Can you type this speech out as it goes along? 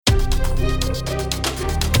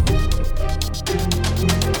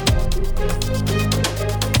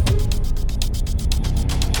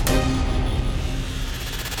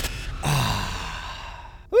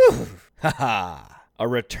Haha. A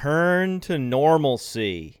return to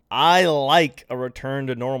normalcy. I like a return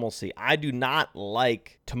to normalcy. I do not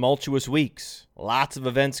like tumultuous weeks. Lots of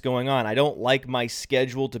events going on. I don't like my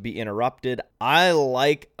schedule to be interrupted. I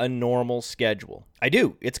like a normal schedule. I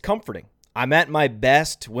do. It's comforting. I'm at my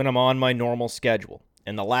best when I'm on my normal schedule.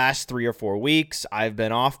 In the last 3 or 4 weeks, I've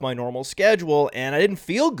been off my normal schedule, and I didn't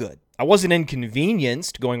feel good. I wasn't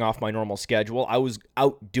inconvenienced going off my normal schedule. I was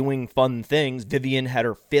out doing fun things. Vivian had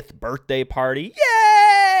her 5th birthday party.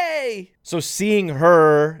 Yay! So seeing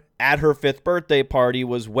her at her 5th birthday party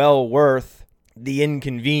was well worth the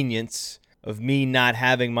inconvenience of me not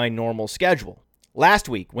having my normal schedule. Last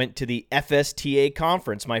week, went to the FSTA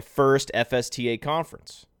conference, my first FSTA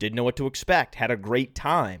conference. Didn't know what to expect. Had a great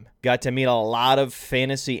time. Got to meet a lot of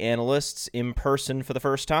fantasy analysts in person for the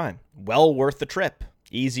first time. Well worth the trip.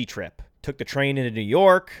 Easy trip. Took the train into New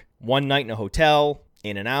York, 1 night in a hotel,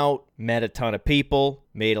 in and out, met a ton of people,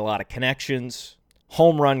 made a lot of connections.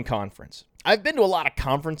 Home run conference. I've been to a lot of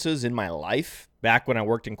conferences in my life. Back when I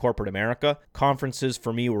worked in corporate America, conferences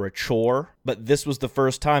for me were a chore, but this was the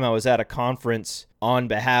first time I was at a conference on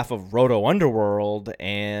behalf of Roto Underworld,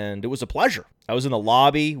 and it was a pleasure. I was in the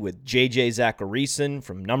lobby with JJ Zachariason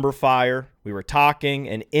from Numberfire. We were talking,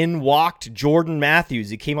 and in walked Jordan Matthews.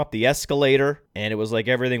 He came up the escalator, and it was like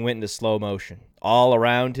everything went into slow motion. All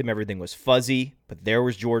around him, everything was fuzzy, but there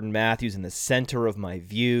was Jordan Matthews in the center of my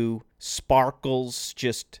view, sparkles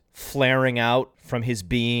just flaring out from his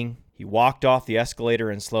being. He walked off the escalator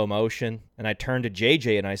in slow motion, and I turned to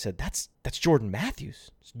JJ and I said, that's Jordan Matthews.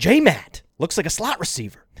 It's J-Matt. Looks like a slot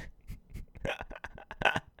receiver.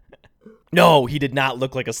 No, he did not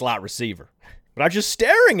look like a slot receiver. But I was just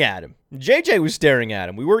staring at him. JJ was staring at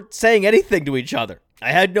him. We weren't saying anything to each other.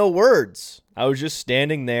 I had no words. I was just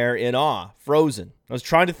standing there in awe, frozen. I was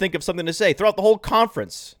trying to think of something to say. Throughout the whole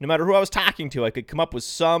conference, no matter who I was talking to, I could come up with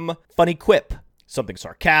some funny quip. Something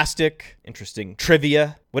sarcastic, interesting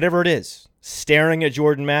trivia, whatever it is. Staring at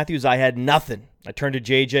Jordan Matthews, I had nothing. I turned to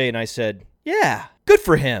JJ and I said, yeah, good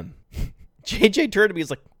for him. JJ turned to me and was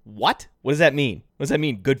like, what? What does that mean? What does that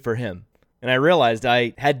mean, good for him? And I realized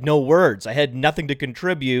I had no words. I had nothing to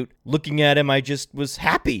contribute. Looking at him, I just was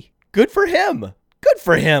happy. Good for him. Good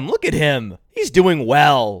for him. Look at him. He's doing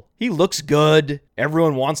well. He looks good.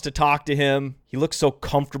 Everyone wants to talk to him. He looks so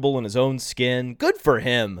comfortable in his own skin. Good for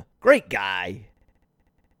him. Great guy.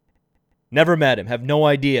 Never met him. Have no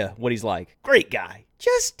idea what he's like. Great guy.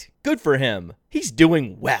 Just good for him. He's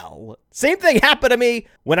doing well. Same thing happened to me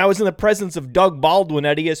when I was in the presence of Doug Baldwin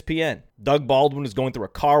at ESPN. Doug Baldwin was going through a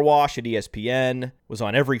car wash at ESPN, was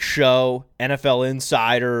on every show, NFL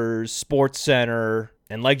Insiders, Sports Center,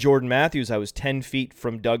 and like Jordan Matthews, I was 10 feet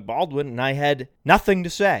from Doug Baldwin, and I had nothing to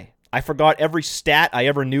say. I forgot every stat I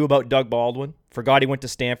ever knew about Doug Baldwin. Forgot he went to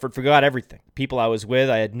Stanford. Forgot everything. People I was with,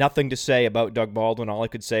 I had nothing to say about Doug Baldwin. All I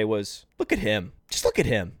could say was, look at him. Just look at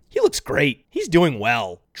him. He looks great. He's doing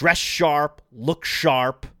well. Dressed sharp, looks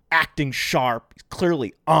sharp, acting sharp. He's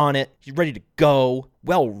clearly on it. He's ready to go.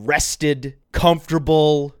 Well rested,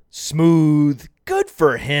 comfortable, smooth. Good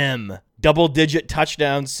for him. Double-digit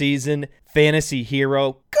touchdown season. Fantasy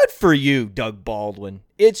hero. Good for you, Doug Baldwin.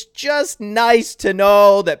 It's just nice to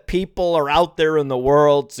know that people are out there in the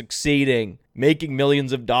world succeeding, making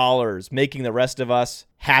millions of dollars, making the rest of us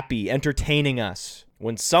happy, entertaining us.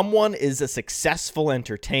 When someone is a successful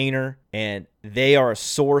entertainer and they are a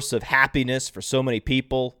source of happiness for so many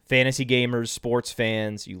people, fantasy gamers, sports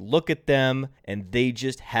fans, you look at them and they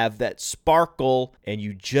just have that sparkle and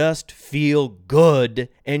you just feel good,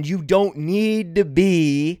 and you don't need to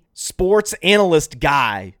be sports analyst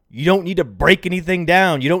guy. You don't need to break anything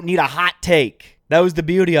down. You don't need a hot take. That was the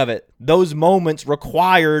beauty of it. Those moments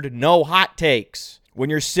required no hot takes. When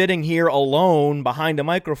you're sitting here alone behind a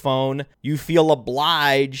microphone, you feel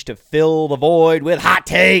obliged to fill the void with hot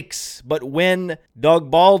takes. But when Doug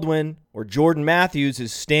Baldwin or Jordan Matthews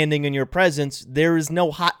is standing in your presence, there is no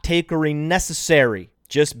hot takery necessary.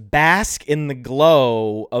 Just bask in the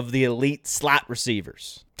glow of the elite slot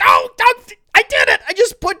receivers. Oh, I did it! I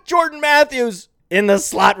just put Jordan Matthews in the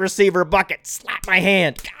slot receiver bucket. Slap my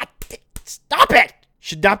hand. God, stop it!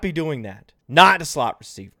 Should not be doing that. Not a slot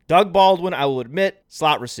receiver. Doug Baldwin, I will admit,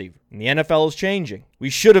 slot receiver. And the NFL is changing. We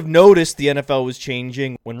should have noticed the NFL was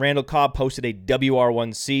changing when Randall Cobb posted a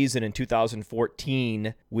WR1 season in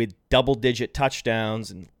 2014 with double-digit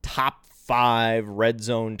touchdowns and top 5 red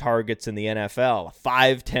zone targets in the NFL.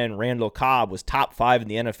 5'10" Randall Cobb was top 5 in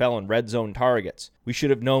the NFL in red zone targets. We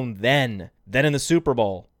should have known then in the Super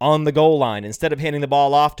Bowl, on the goal line, instead of handing the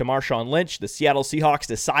ball off to Marshawn Lynch, the Seattle Seahawks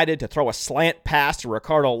decided to throw a slant pass to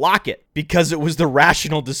Ricardo Lockett because it was the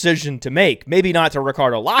rational decision to make. Maybe not to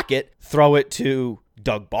Ricardo Lockett, throw it to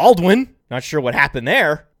Doug Baldwin. Not sure what happened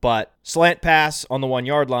there, but slant pass on the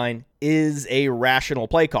 1-yard line is a rational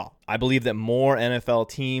play call. I believe that more NFL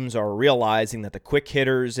teams are realizing that the quick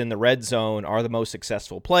hitters in the red zone are the most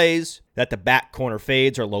successful plays, that the back corner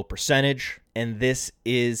fades are low percentage, and this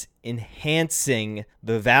is enhancing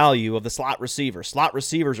the value of the slot receiver. Slot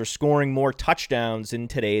receivers are scoring more touchdowns in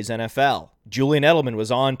today's NFL. Julian Edelman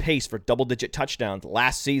was on pace for double-digit touchdowns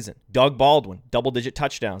last season. Doug Baldwin, double-digit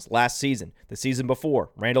touchdowns last season. The season before,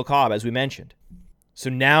 Randall Cobb, as we mentioned. So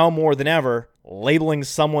now more than ever, labeling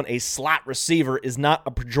someone a slot receiver is not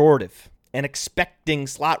a pejorative. And expecting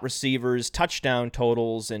slot receivers' touchdown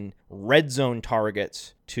totals and red zone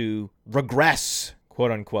targets to regress, quote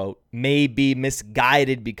unquote, may be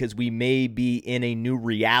misguided because we may be in a new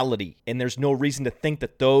reality. And there's no reason to think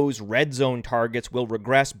that those red zone targets will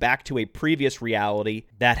regress back to a previous reality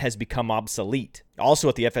that has become obsolete. Also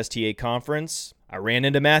at the FSTA conference, I ran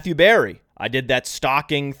into Matthew Berry. I did that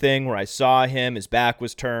stalking thing where I saw him, his back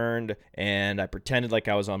was turned, and I pretended like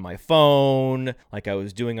I was on my phone, like I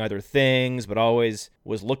was doing other things, but always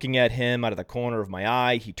was looking at him out of the corner of my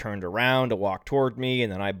eye. He turned around to walk toward me,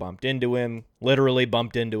 and then I bumped into him, literally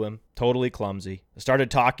bumped into him, totally clumsy. I started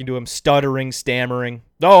talking to him, stuttering, stammering.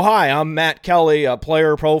 Oh, hi, I'm Matt Kelly,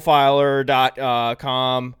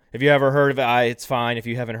 playerprofiler.com. Have you ever heard of it? It's fine if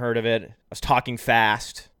you haven't heard of it. I was talking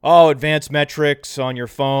fast. Oh, advanced metrics on your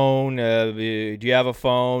phone. Do you have a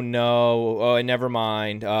phone? No. Oh, never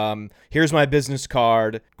mind. Here's my business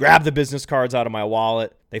card. Grab the business cards out of my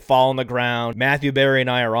wallet. They fall on the ground. Matthew Berry and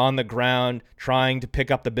I are on the ground trying to pick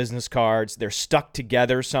up the business cards. They're stuck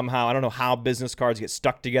together somehow. I don't know how business cards get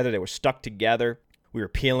stuck together. They were stuck together. We were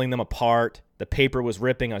peeling them apart. The paper was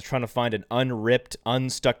ripping. I was trying to find an unripped,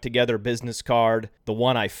 unstuck together business card. The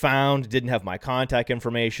one I found didn't have my contact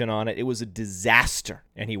information on it. It was a disaster.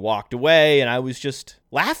 And he walked away, and I was just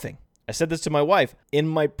laughing. I said this to my wife. In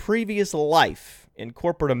my previous life in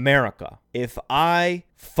corporate America, if I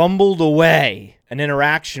fumbled away an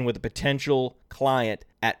interaction with a potential client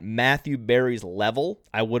at Matthew Berry's level,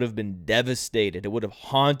 I would have been devastated. It would have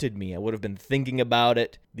haunted me. I would have been thinking about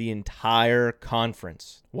it the entire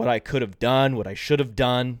conference. What I could have done, what I should have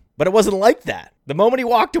done. But it wasn't like that. The moment he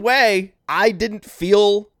walked away, I didn't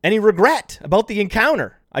feel any regret about the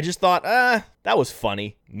encounter. I just thought, that was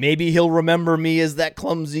funny. Maybe he'll remember me as that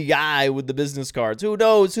clumsy guy with the business cards. Who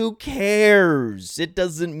knows? Who cares? It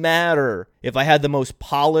doesn't matter. If I had the most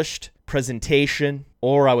polished presentation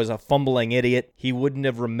or I was a fumbling idiot, he wouldn't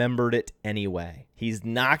have remembered it anyway. He's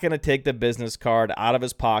not going to take the business card out of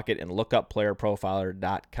his pocket and look up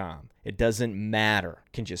playerprofiler.com. It doesn't matter. I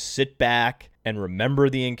can just sit back and remember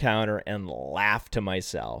the encounter and laugh to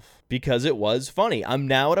myself because it was funny. I'm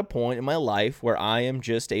now at a point in my life where I am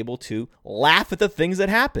just able to laugh at the things that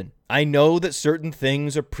happen. I know that certain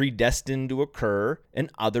things are predestined to occur and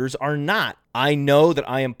others are not. I know that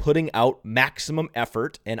I am putting out maximum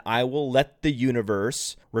effort and I will let the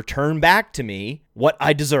universe return back to me what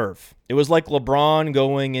I deserve. It was like LeBron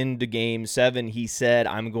going into Game 7. He said,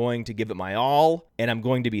 I'm going to give it my all and I'm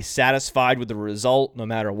going to be satisfied with the result no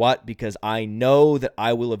matter what because I know that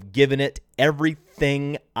I will have given it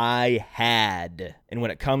everything I had. And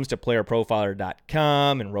when it comes to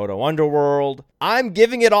playerprofiler.com and Roto Underworld, I'm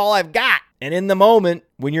giving it all I've got. And in the moment,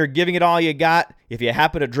 when you're giving it all you got, if you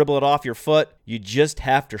happen to dribble it off your foot, you just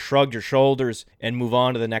have to shrug your shoulders and move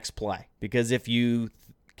on to the next play. Because if you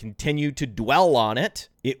continue to dwell on it,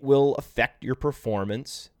 it will affect your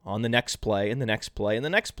performance on the next play and the next play and the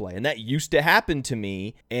next play. And that used to happen to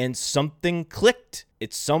me, and something clicked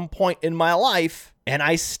at some point in my life, and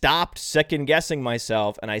I stopped second-guessing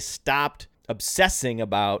myself, and I stopped obsessing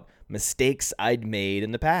about mistakes I'd made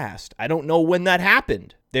in the past. I don't know when that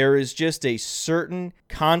happened. There is just a certain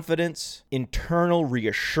confidence, internal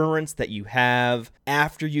reassurance that you have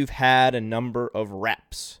after you've had a number of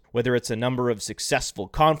reps, whether it's a number of successful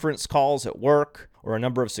conference calls at work or a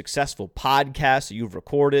number of successful podcasts that you've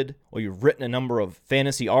recorded or you've written a number of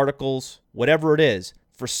fantasy articles, whatever it is.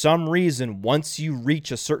 For some reason, once you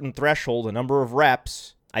reach a certain threshold, a number of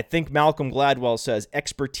reps, I think Malcolm Gladwell says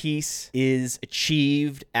expertise is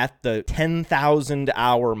achieved at the 10,000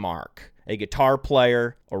 hour mark. A guitar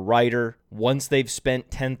player, a writer, once they've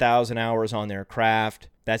spent 10,000 hours on their craft,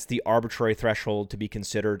 that's the arbitrary threshold to be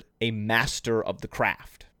considered a master of the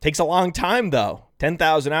craft. Takes a long time, though.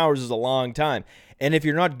 10,000 hours is a long time. And if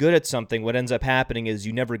you're not good at something, what ends up happening is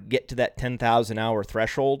you never get to that 10,000 hour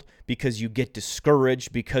threshold because you get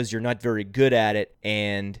discouraged because you're not very good at it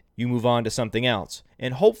and you move on to something else.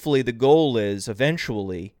 And hopefully the goal is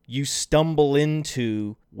eventually you stumble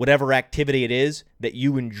into whatever activity it is that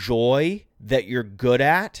you enjoy, that you're good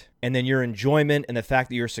at, and then your enjoyment and the fact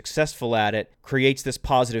that you're successful at it creates this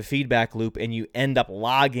positive feedback loop, and you end up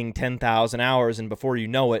logging 10,000 hours, and before you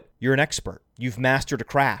know it, you're an expert. You've mastered a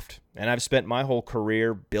craft. And I've spent my whole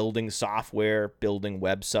career building software, building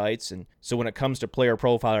websites. And so when it comes to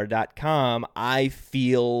playerprofiler.com, I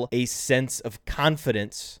feel a sense of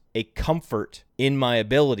confidence, a comfort in my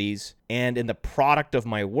abilities and in the product of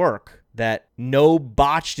my work that no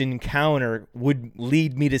botched encounter would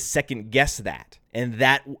lead me to second guess that. And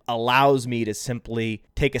that allows me to simply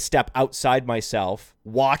take a step outside myself,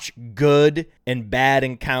 watch good and bad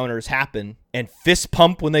encounters happen, and fist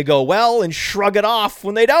pump when they go well and shrug it off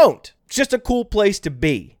when they don't. It's just a cool place to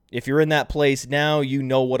be. If you're in that place now, you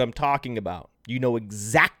know what I'm talking about. You know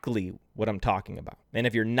exactly what I'm talking about. And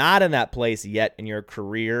if you're not in that place yet in your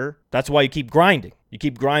career, that's why you keep grinding. You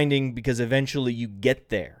keep grinding because eventually you get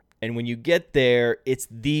there. And when you get there, it's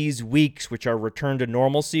these weeks, which are return to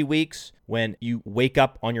normalcy weeks, when you wake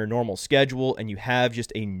up on your normal schedule and you have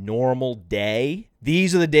just a normal day.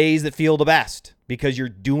 These are the days that feel the best because you're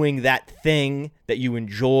doing that thing that you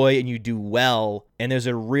enjoy and you do well. And there's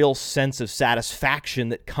a real sense of satisfaction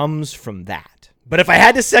that comes from that. But if I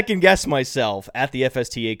had to second guess myself at the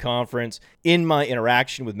FSTA conference in my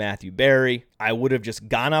interaction with Matthew Berry, I would have just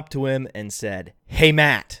gone up to him and said, "Hey,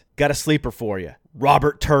 Matt, got a sleeper for you.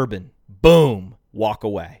 Robert Turbin." Boom. Walk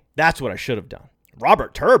away. That's what I should have done.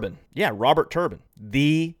 Robert Turbin. Yeah, Robert Turbin.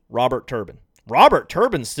 The Robert Turbin. Robert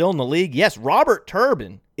Turbin's still in the league. Yes, Robert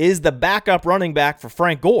Turbin is the backup running back for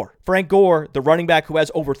Frank Gore. Frank Gore, the running back who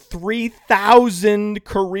has over 3,000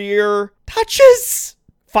 career touches.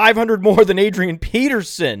 500 more than Adrian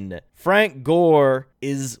Peterson. Frank Gore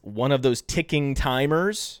is one of those ticking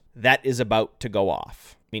timers that is about to go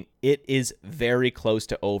off. I mean, it is very close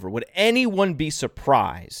to over. Would anyone be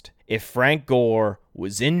surprised if Frank Gore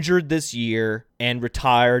was injured this year and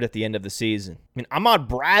retired at the end of the season? I mean, Ahmad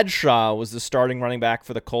Bradshaw was the starting running back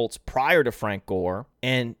for the Colts prior to Frank Gore,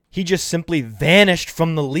 and he just simply vanished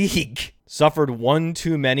from the league. Suffered one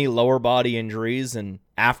too many lower body injuries, and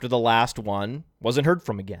after the last one, wasn't heard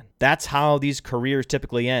from again. That's how these careers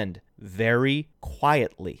typically end, very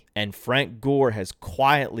quietly. And Frank Gore has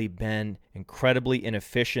quietly been incredibly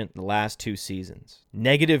inefficient the last 2 seasons.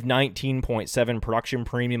 Negative 19.7 production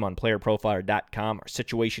premium on playerprofiler.com, our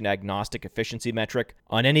situation agnostic efficiency metric.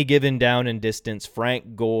 On any given down and distance,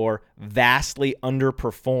 Frank Gore vastly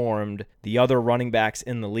underperformed the other running backs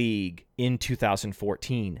in the league in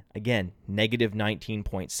 2014. Again, negative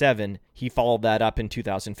 19.7. He followed that up in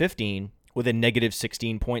 2015 with a negative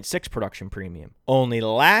 16.6 production premium. Only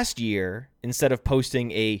last year, instead of posting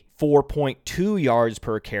a 4.2 yards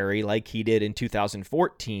per carry like he did in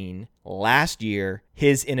 2014, last year,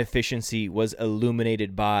 his inefficiency was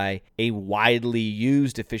illuminated by a widely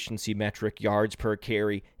used efficiency metric, yards per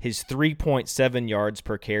carry. His 3.7 yards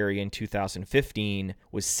per carry in 2015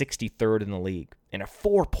 was 63rd in the league, and a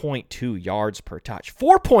 4.2 yards per touch.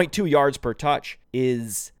 4.2 yards per touch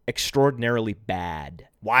is extraordinarily bad.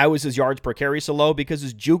 Why was his yards per carry so low? Because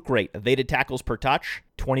his juke rate, evaded tackles per touch,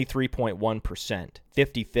 23.1%,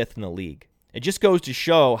 55th in the league. It just goes to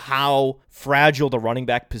show how fragile the running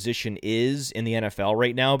back position is in the NFL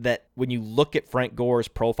right now, that when you look at Frank Gore's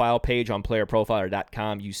profile page on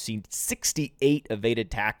playerprofiler.com, you see 68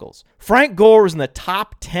 evaded tackles. Frank Gore was in the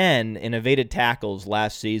top 10 in evaded tackles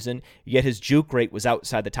last season, yet his juke rate was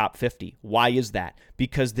outside the top 50. Why is that?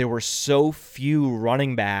 Because there were so few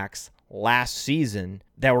running backs last season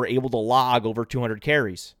that were able to log over 200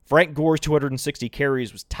 carries. Frank Gore's 260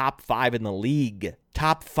 carries was top 5 in the league.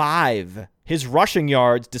 Top 5. His rushing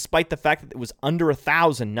yards, despite the fact that it was under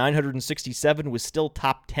 1,000, 967, was still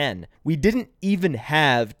top 10. We didn't even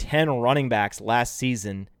have 10 running backs last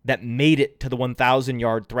season that made it to the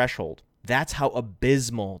 1,000-yard threshold. That's how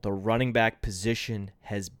abysmal the running back position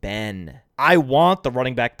has been. I want the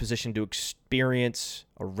running back position to experience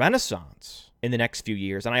a renaissance in the next few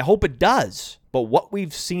years, and I hope it does. But what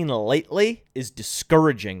we've seen lately is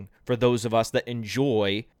discouraging for those of us that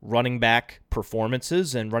enjoy running back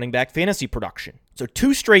performances and running back fantasy production. So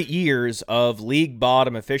 2 straight years of league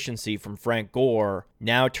bottom efficiency from Frank Gore,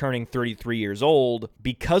 now turning 33 years old.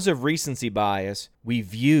 Because of recency bias, we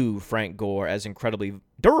view Frank Gore as incredibly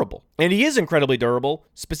durable. And he is incredibly durable,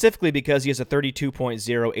 specifically because he has a 32.0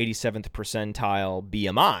 87th percentile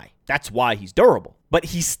BMI. That's why he's durable. But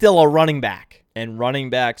he's still a running back, and running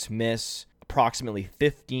backs miss approximately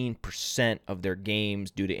 15% of their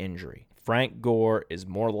games due to injury. Frank Gore is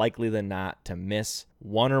more likely than not to miss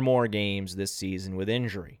one or more games this season with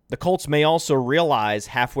injury. The Colts may also realize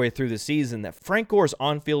halfway through the season that Frank Gore's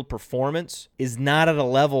on-field performance is not at a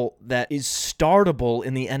level that is startable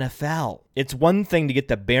in the NFL. It's one thing to get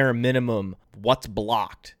the bare minimum what's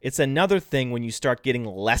blocked. It's another thing when you start getting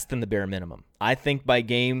less than the bare minimum. I think by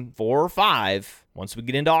game 4 or 5, once we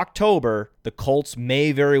get into October, the Colts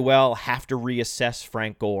may very well have to reassess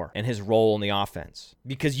Frank Gore and his role in the offense,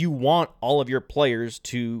 because you want all of your players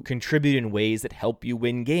to contribute in ways that help you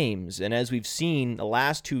win games. And as we've seen the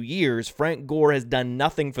last 2 years, Frank Gore has done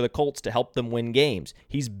nothing for the Colts to help them win games.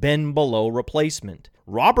 He's been below replacement.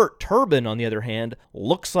 Robert Turbin, on the other hand,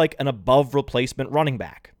 looks like an above replacement running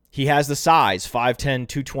back. He has the size, 5'10",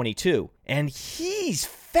 222, and he's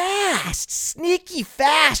fast, sneaky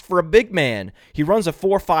fast for a big man. He runs a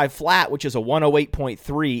 4.5 flat, which is a 108.3,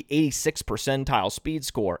 86th percentile speed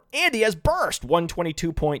score, and he has burst,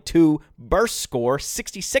 122.2 burst score,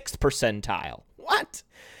 66th percentile. What?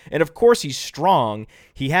 And of course he's strong.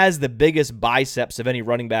 He has the biggest biceps of any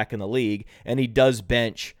running back in the league, and he does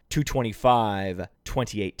bench 225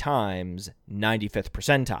 28 times, 95th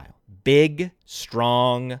percentile. Big,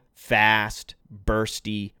 strong, fast,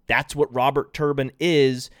 bursty. That's what Robert Turbin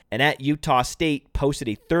is, and at Utah State posted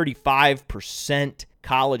a 35%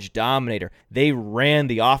 college dominator. They ran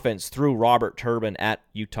the offense through Robert Turbin at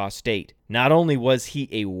Utah State. Not only was he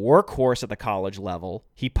a workhorse at the college level,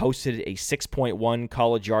 he posted a 6.1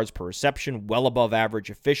 college yards per reception, well above average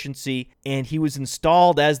efficiency, and he was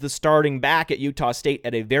installed as the starting back at Utah State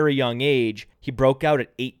at a very young age. He broke out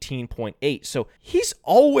at 18.8, so he's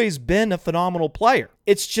always been a phenomenal player.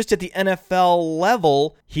 It's just at the NFL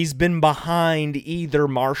level, he's been behind either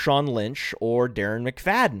Marshawn Lynch or Darren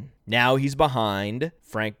McFadden. Now he's behind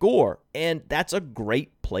Frank Gore, and that's a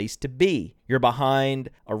great place to be. You're behind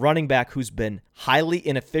a running back who's been highly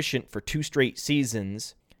inefficient for 2 straight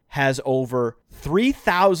seasons, has over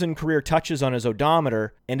 3,000 career touches on his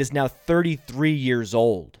odometer, and is now 33 years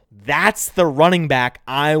old. That's the running back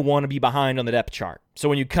I want to be behind on the depth chart. So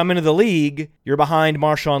when you come into the league, you're behind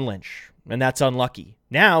Marshawn Lynch, and that's unlucky.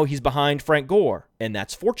 Now he's behind Frank Gore, and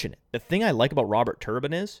that's fortunate. The thing I like about Robert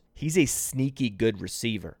Turbin is he's a sneaky good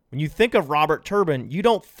receiver. When you think of Robert Turbin, you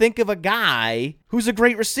don't think of a guy who's a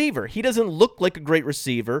great receiver. He doesn't look like a great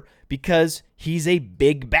receiver because he's a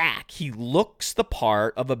big back. He looks the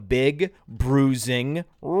part of a big, bruising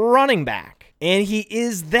running back, and he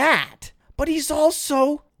is that. But he's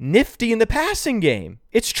also nifty in the passing game.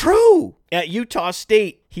 It's true. At Utah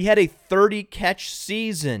State, he had a 30-catch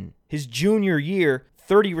season. His junior year,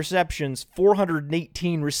 30 receptions,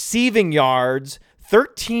 418 receiving yards,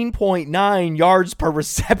 13.9 yards per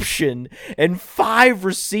reception, and 5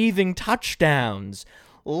 receiving touchdowns.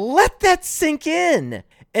 Let that sink in.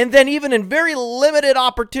 And then even in very limited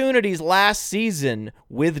opportunities last season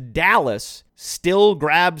with Dallas, still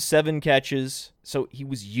grabbed 7 catches. So he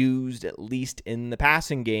was used at least in the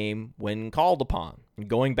passing game when called upon. And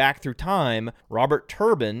going back through time, Robert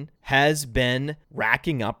Turbin has been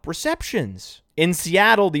racking up receptions. In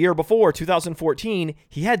Seattle the year before, 2014,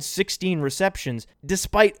 he had 16 receptions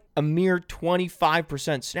despite a mere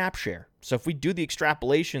 25% snap share. So if we do the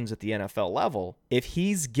extrapolations at the NFL level, if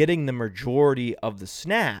he's getting the majority of the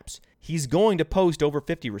snaps, he's going to post over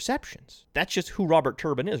 50 receptions. That's just who Robert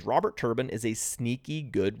Turbin is. Robert Turbin is a sneaky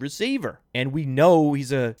good receiver. And we know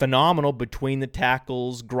he's a phenomenal between the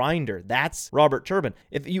tackles grinder. That's Robert Turbin.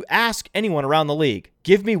 If you ask anyone around the league,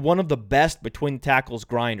 give me one of the best between the tackles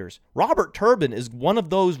grinders, Robert Turbin is one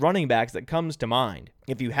of those running backs that comes to mind.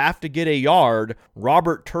 If you have to get a yard,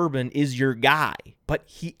 Robert Turbin is your guy. But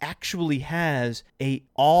he actually has a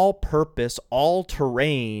all-purpose,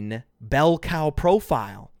 all-terrain bell cow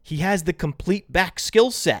profile. He has the complete back skill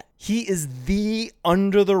set. He is the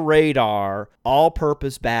under-the-radar,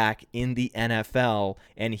 all-purpose back in the NFL,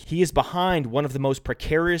 and he is behind one of the most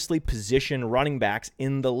precariously positioned running backs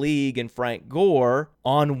in the league in Frank Gore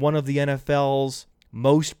on one of the NFL's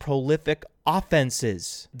most prolific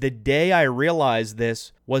offenses. The day I realized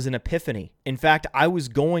this was an epiphany. In fact, I was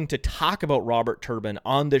going to talk about Robert Turbin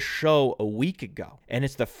on the show a week ago, and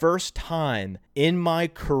it's the first time in my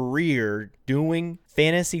career doing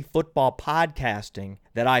fantasy football podcasting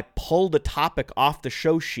that I pulled a topic off the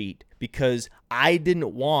show sheet because I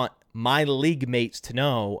didn't want my league mates to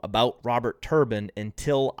know about Robert Turbin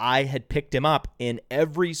until I had picked him up in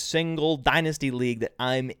every single dynasty league that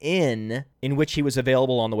I'm in which he was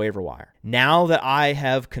available on the waiver wire. Now that I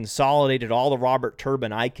have consolidated all the Robert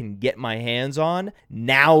Turbin I can get my hands on,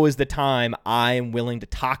 now is the time I am willing to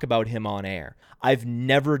talk about him on air. I've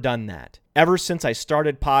never done that. Ever since I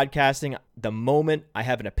started podcasting, the moment I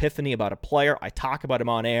have an epiphany about a player, I talk about him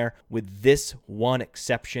on air, with this one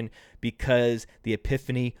exception, because the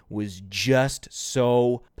epiphany was just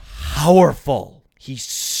so powerful. He's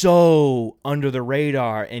so under the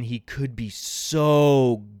radar, and he could be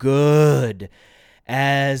so good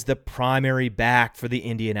as the primary back for the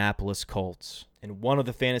Indianapolis Colts. And one of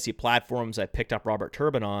the fantasy platforms I picked up Robert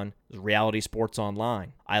Turbin on is Reality Sports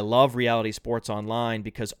Online. I love Reality Sports Online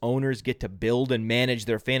because owners get to build and manage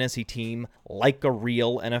their fantasy team like a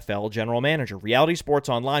real NFL general manager. Reality Sports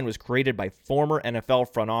Online was created by former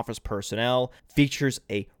NFL front office personnel, features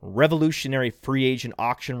a revolutionary free agent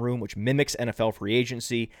auction room which mimics NFL free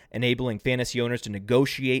agency, enabling fantasy owners to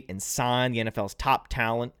negotiate and sign the NFL's top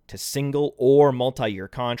talent to single or multi-year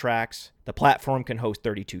contracts. The platform can host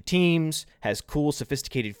 32 teams, has cool,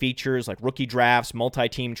 sophisticated features like rookie drafts,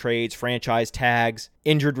 multi-team trades, franchise tags,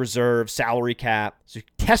 injured reserve, salary cap. So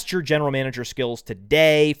test your general manager skills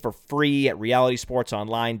today for free at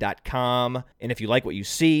realitysportsonline.com. And if you like what you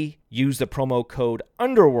see, use the promo code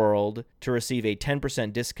UNDERWORLD to receive a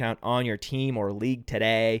 10% discount on your team or league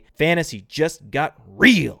today. Fantasy just got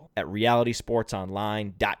real at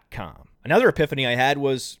realitysportsonline.com. Another epiphany I had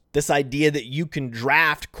was this idea that you can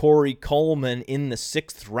draft Corey Coleman in the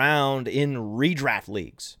 6th round in redraft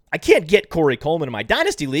leagues. I can't get Corey Coleman in my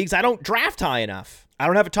dynasty leagues. I don't draft high enough. I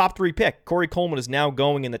don't have a top 3 pick. Corey Coleman is now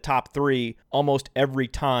going in the top 3 almost every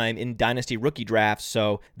time in dynasty rookie drafts,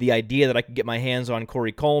 so the idea that I could get my hands on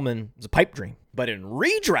Corey Coleman is a pipe dream. But in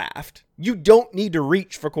redraft, you don't need to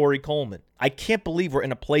reach for Corey Coleman. I can't believe we're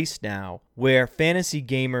in a place now where fantasy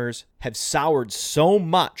gamers have soured so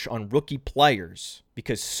much on rookie players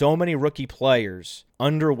because so many rookie players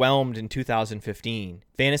underwhelmed in 2015.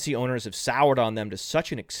 Fantasy owners have soured on them to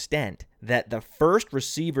such an extent that the first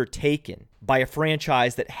receiver taken by a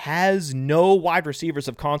franchise that has no wide receivers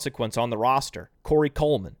of consequence on the roster, Corey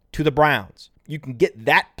Coleman, to the Browns. You can get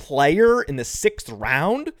that player in the 6th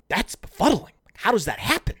round? That's befuddling. How does that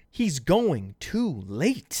happen? He's going too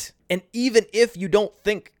late. And even if you don't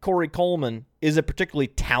think Corey Coleman is a particularly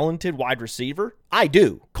talented wide receiver, I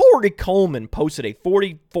do. Corey Coleman posted a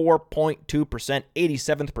 44.2%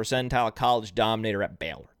 87th percentile college dominator at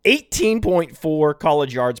Baylor. 18.4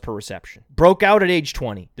 college yards per reception. Broke out at age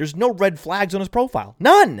 20. There's no red flags on his profile.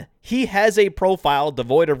 None. He has a profile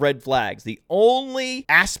devoid of red flags. The only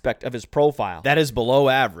aspect of his profile that is below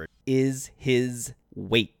average is his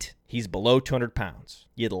weight. He's below 200 pounds.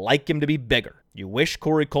 You'd like him to be bigger. You wish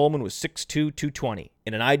Corey Coleman was 6'2", 220.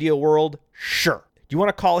 In an ideal world, sure. You want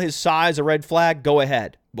to call his size a red flag? Go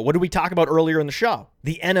ahead. But what did we talk about earlier in the show?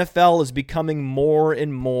 The NFL is becoming more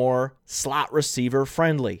and more slot receiver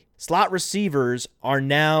friendly. Slot receivers are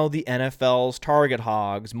now the NFL's target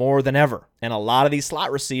hogs more than ever. And a lot of these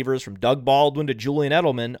slot receivers, from Doug Baldwin to Julian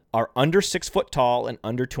Edelman, are under 6 foot tall and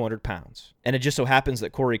under 200 pounds. And it just so happens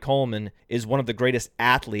that Corey Coleman is one of the greatest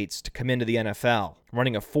athletes to come into the NFL,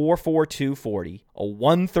 running a 4.42 40, a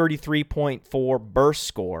 133.4 burst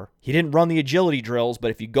score. He didn't run the agility drills,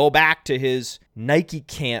 but if you go back to his Nike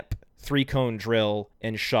camp 3-cone drill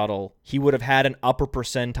and shuttle, he would have had an upper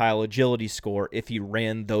percentile agility score if he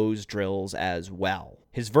ran those drills as well.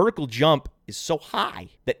 His vertical jump is so high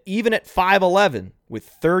that even at 5'11", with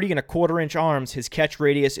 30 1/4 inch arms, his catch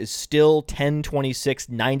radius is still 1026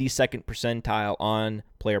 92nd percentile on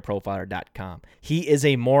playerprofiler.com. He is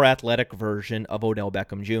a more athletic version of Odell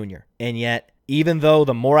Beckham Jr. And yet, even though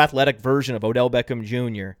the more athletic version of Odell Beckham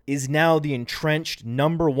Jr. is now the entrenched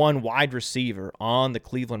number 1 wide receiver on the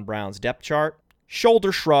Cleveland Browns depth chart,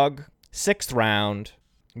 shoulder shrug, 6th round,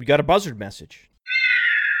 we got a buzzard message.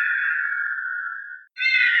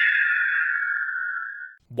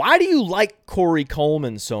 Why do you like Corey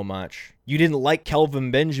Coleman so much? You didn't like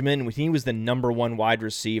Kelvin Benjamin when he was the number 1 wide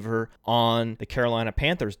receiver on the Carolina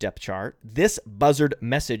Panthers depth chart. This buzzard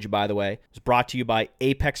message, by the way, was brought to you by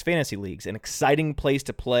Apex Fantasy Leagues, an exciting place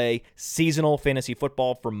to play seasonal fantasy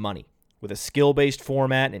football for money. With a skill-based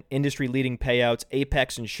format and industry-leading payouts,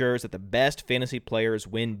 Apex ensures that the best fantasy players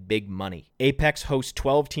win big money. Apex hosts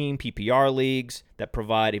 12-team PPR leagues that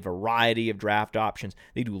provide a variety of draft options.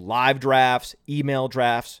 They do live drafts, email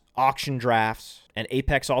drafts, auction drafts, and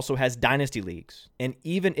Apex also has dynasty leagues. And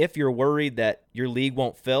even if you're worried that your league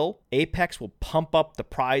won't fill, Apex will pump up the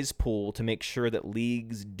prize pool to make sure that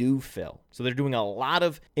leagues do fill. So they're doing a lot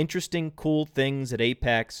of interesting, cool things at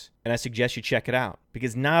Apex, and I suggest you check it out.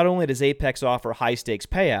 Because not only does Apex offer high-stakes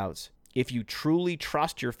payouts, if you truly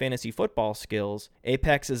trust your fantasy football skills,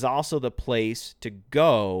 Apex is also the place to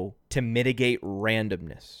go to mitigate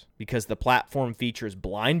randomness, because the platform features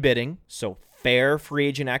blind bidding, so fair free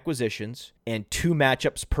agent acquisitions and 2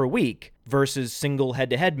 matchups per week versus single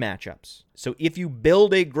head-to-head matchups. So if you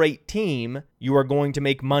build a great team, you are going to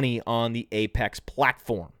make money on the Apex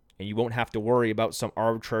platform, and you won't have to worry about some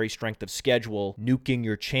arbitrary strength of schedule nuking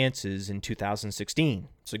your chances in 2016.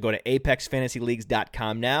 So go to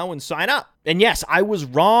apexfantasyleagues.com now and sign up. And yes, I was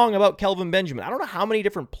wrong about Kelvin Benjamin. I don't know how many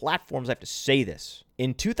different platforms I have to say this.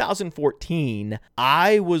 In 2014,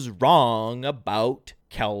 I was wrong about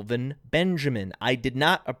Kelvin Benjamin. I did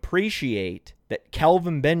not appreciate that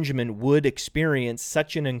Kelvin Benjamin would experience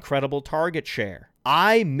such an incredible target share.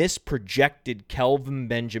 I misprojected Kelvin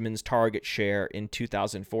Benjamin's target share in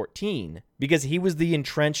 2014 because he was the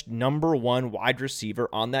entrenched number 1 wide receiver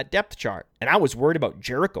on that depth chart. And I was worried about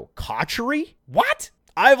Jericho Cotchery? What?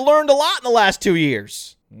 I've learned a lot in the last 2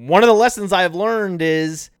 years. One of the lessons I've learned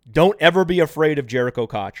is don't ever be afraid of Jericho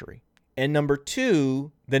Cotchery. And number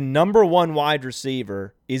 2, the number 1 wide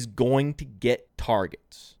receiver is going to get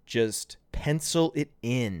targets. Just pencil it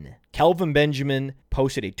in. Kelvin Benjamin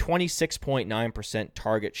posted a 26.9%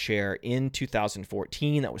 target share in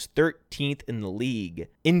 2014. That was 13th in the league.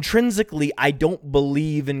 Intrinsically, I don't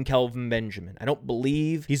believe in Kelvin Benjamin. I don't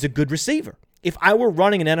believe he's a good receiver. If I were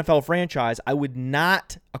running an NFL franchise, I would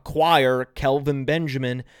not acquire Kelvin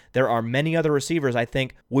Benjamin. There are many other receivers I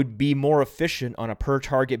think would be more efficient on a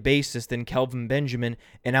per-target basis than Kelvin Benjamin,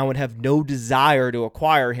 and I would have no desire to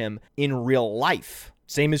acquire him in real life.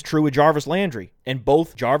 Same is true with Jarvis Landry. And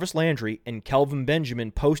both Jarvis Landry and Kelvin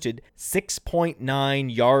Benjamin posted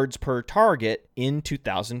 6.9 yards per target in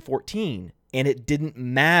 2014. And it didn't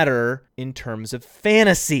matter in terms of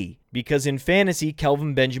fantasy, because in fantasy,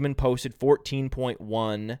 Kelvin Benjamin posted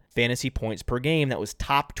 14.1 fantasy points per game. That was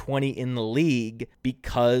top 20 in the league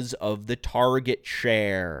because of the target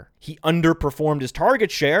share. He underperformed his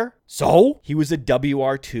target share, so he was a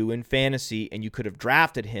WR2 in fantasy, and you could have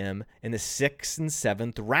drafted him in the 6th and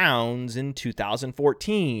 7th rounds in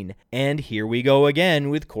 2014. And here we go again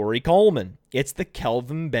with Corey Coleman. It's the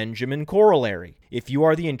Kelvin Benjamin corollary. If you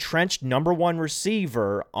are the entrenched number 1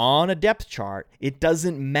 receiver on a depth chart, it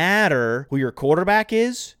doesn't matter who your quarterback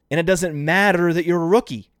is, and it doesn't matter that you're a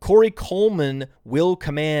rookie. Corey Coleman will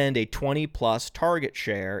command a 20-plus target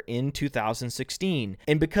share in 2016.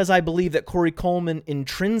 And because I believe that Corey Coleman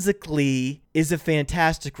intrinsically is a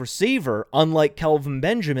fantastic receiver, unlike Kelvin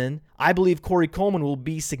Benjamin, I believe Corey Coleman will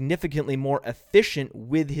be significantly more efficient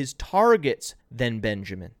with his targets than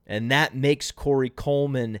Benjamin. And that makes Corey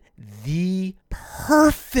Coleman the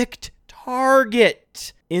perfect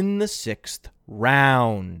target in the 6th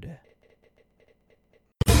round.